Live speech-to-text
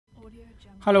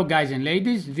Hello guys and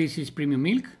ladies, this is Premium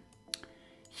Milk.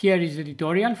 Here is the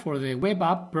tutorial for the web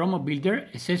app promo builder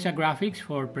SSA graphics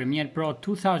for Premiere Pro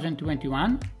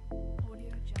 2021.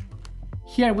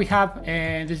 Here we have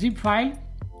the zip file.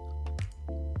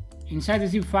 Inside the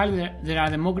zip file there are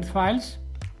the Mogrts files.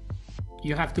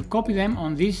 You have to copy them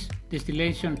on this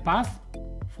destination path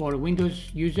for Windows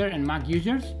user and Mac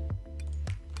users.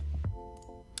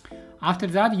 After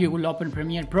that you will open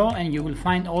Premiere Pro and you will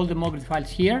find all the Mogrts files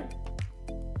here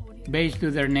based to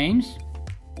their names.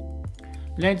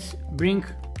 Let's bring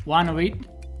one of it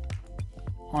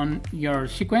on your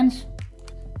sequence,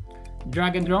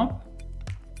 drag and drop.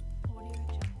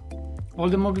 All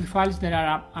the Mogrts files that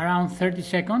are around 30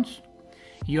 seconds.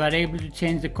 You are able to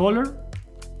change the color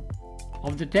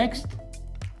of the text,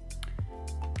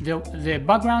 the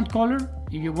background color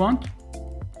if you want,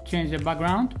 change the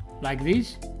background like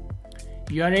this.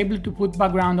 You are able to put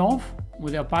background off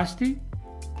with opacity.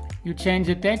 You change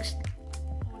the text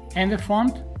and the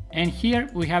font, and here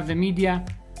we have the media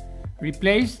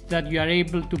replaced, that you are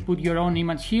able to put your own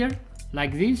image here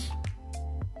like this.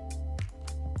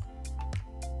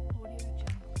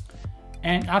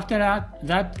 And after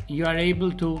that you are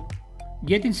able to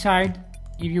get inside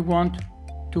if you want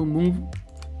to move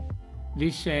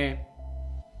this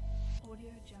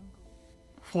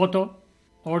photo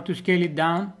or to scale it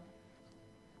down.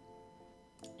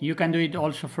 You can do it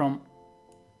also from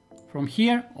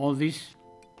here, all these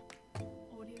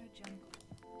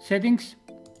settings.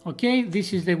 Okay,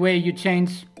 this is the way you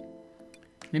change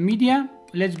the media.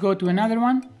 Let's go to another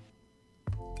one.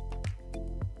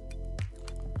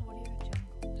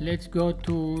 Let's go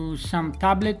to some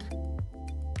tablet.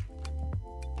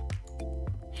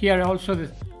 Here also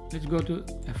let's go to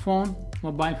a phone,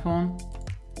 mobile phone.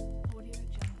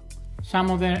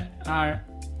 Some of them are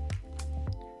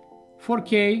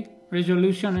 4K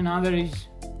resolution and other is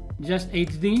just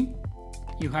HD.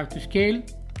 You have to scale.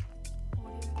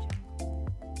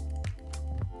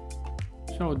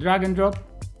 So drag and drop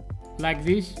like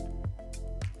this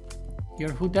your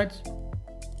footage.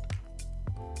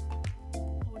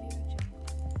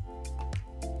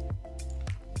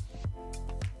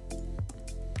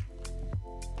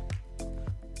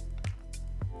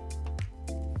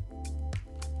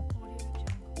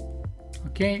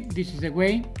 Okay, this is the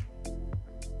way.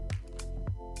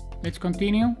 Let's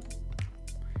continue.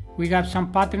 We have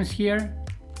some patterns here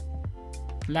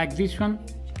like this one.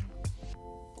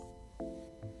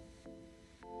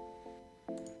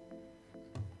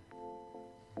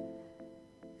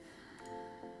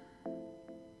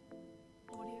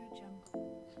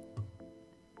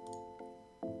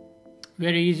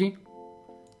 Very easy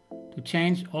to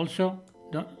change. Also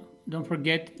don't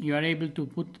forget you are able to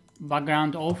put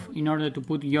background off in order to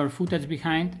put your footage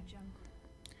behind.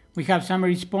 We have some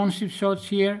responsive shots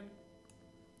here,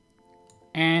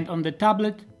 and on the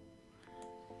tablet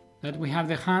that we have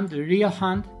the hand, the real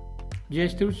hand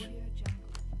gestures,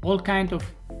 all kind of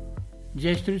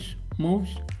gestures, moves.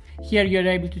 Here you are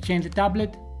able to change the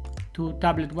tablet to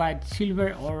tablet white,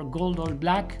 silver or gold or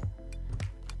black,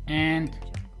 and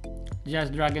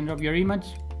just drag and drop your image.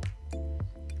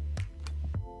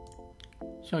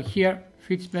 So here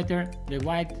fits better the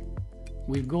white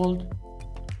with gold,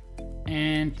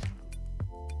 and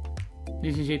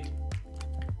this is it.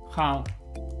 How?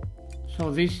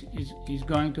 So this is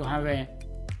going to have a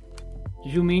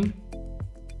zoom in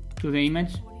to the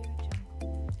image.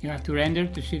 You have to render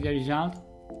to see the result,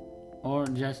 or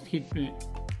just hit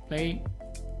play.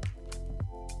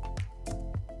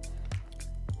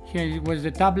 Here was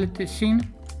the tablet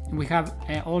scene. We have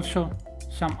also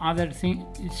some other thing.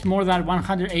 It's more than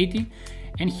 180,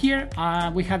 and here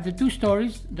we have the two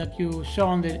stories that you saw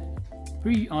on the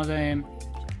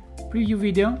preview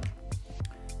video.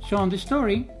 So on the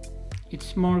story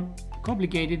it's more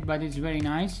complicated, but it's very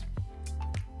nice.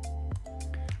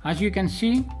 As you can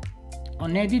see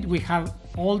on edit we have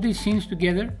all these scenes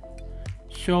together.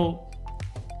 So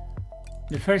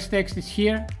the first text is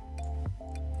here,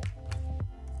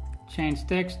 change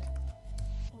text,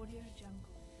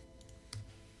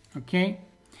 okay,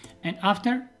 and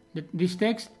after this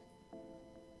text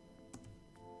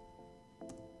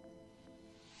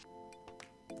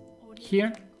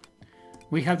here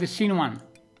we have the scene one.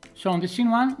 So on the scene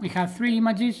one we have 3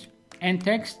 images and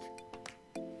text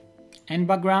and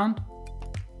background.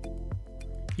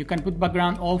 You can put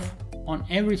background off on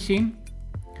every scene.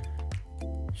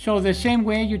 So the same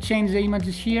way you change the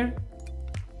images here,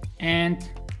 and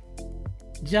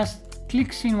just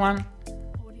click scene 1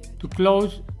 to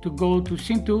close to go to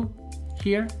scene 2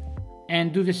 here,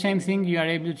 and do the same thing. You are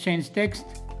able to change text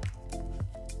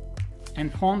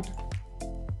and font.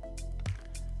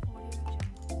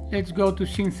 let's go to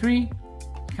scene 3.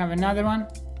 We have another one.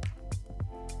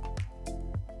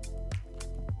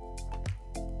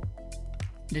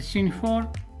 The scene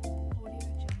 4.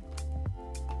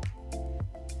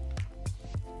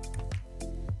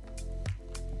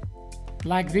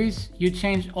 Like this, you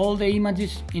change all the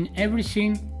images in every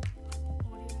scene.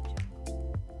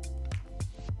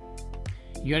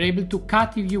 You are able to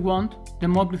cut, if you want, the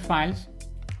Mogrts files.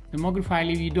 The Mogrts file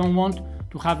if you don't want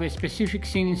to have a specific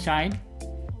scene inside.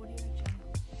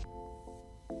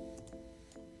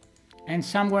 And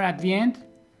somewhere at the end,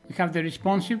 we have the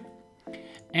responsive.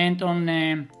 And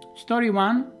on story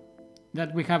 1,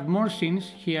 that we have more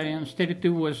scenes. Here on story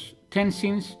 2 was 10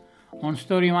 scenes. On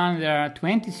story 1 there are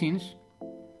 20 scenes.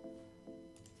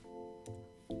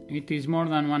 It is more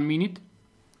than 1 minute.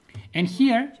 And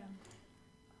here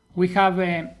we have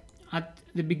at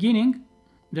the beginning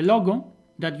the logo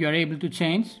that you are able to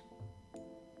change.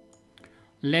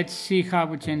 Let's see how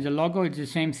we change the logo. It's the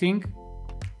same thing.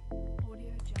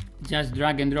 Just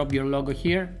drag and drop your logo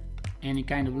here, any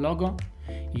kind of logo.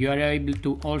 You are able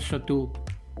to also to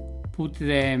put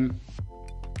the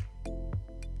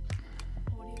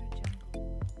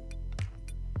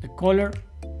color.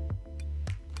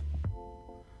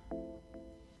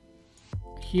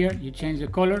 Here you change the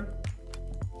color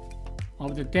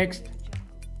of the text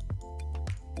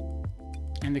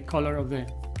and the color of the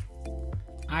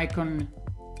icon.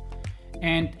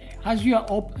 And as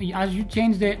you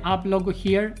change the app logo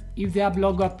here, if the app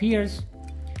logo appears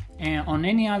on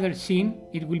any other scene,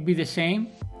 it will be the same,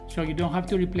 so you don't have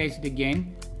to replace it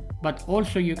again. But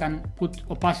also you can put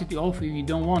opacity off if you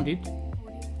don't want it.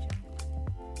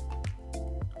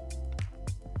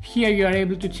 Here you are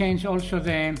able to change also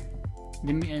the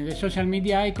social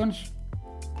media icons.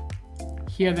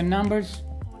 Here the numbers.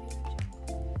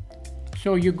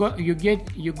 So you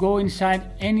go inside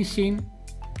any scene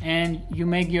and you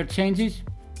make your changes.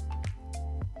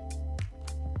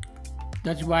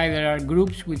 That's why there are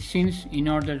groups with scenes, in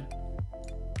order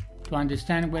to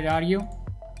understand where are you.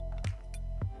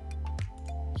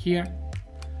 Here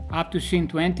up to scene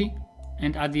 20,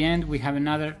 and at the end we have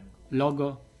another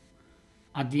logo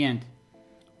at the end.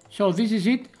 So this is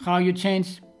it, how you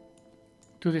change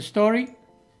to the story.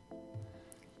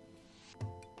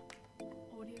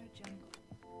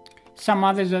 Some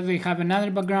others that they have another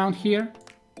background here.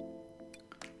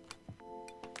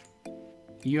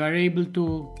 You are able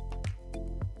to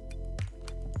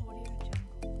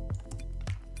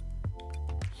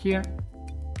here.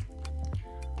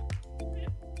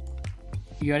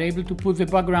 You are able to put the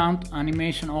background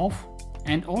animation off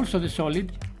and also the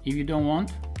solid if you don't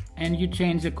want, and you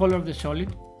change the color of the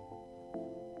solid.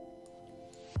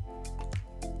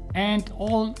 And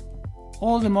all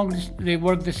the Mogrts, they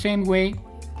work the same way.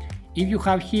 If you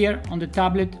have here on the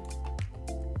tablet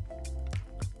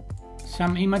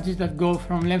some images that go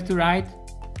from left to right,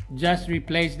 just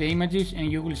replace the images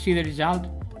and you will see the result.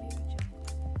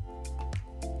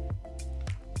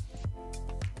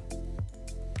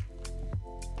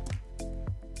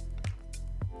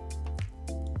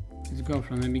 Let's go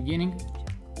from the beginning.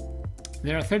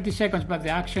 There are 30 seconds, but the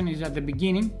action is at the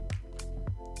beginning,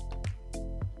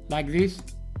 like this.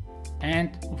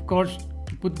 And of course,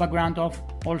 to put background off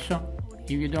also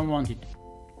if you don't want it.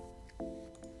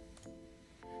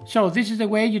 So this is the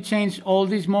way you change all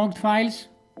these Mogrts files.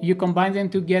 You combine them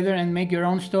together and make your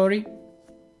own story.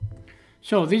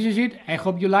 So this is it. I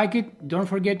hope you like it. Don't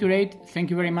forget to rate. Thank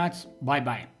you very much. Bye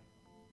bye.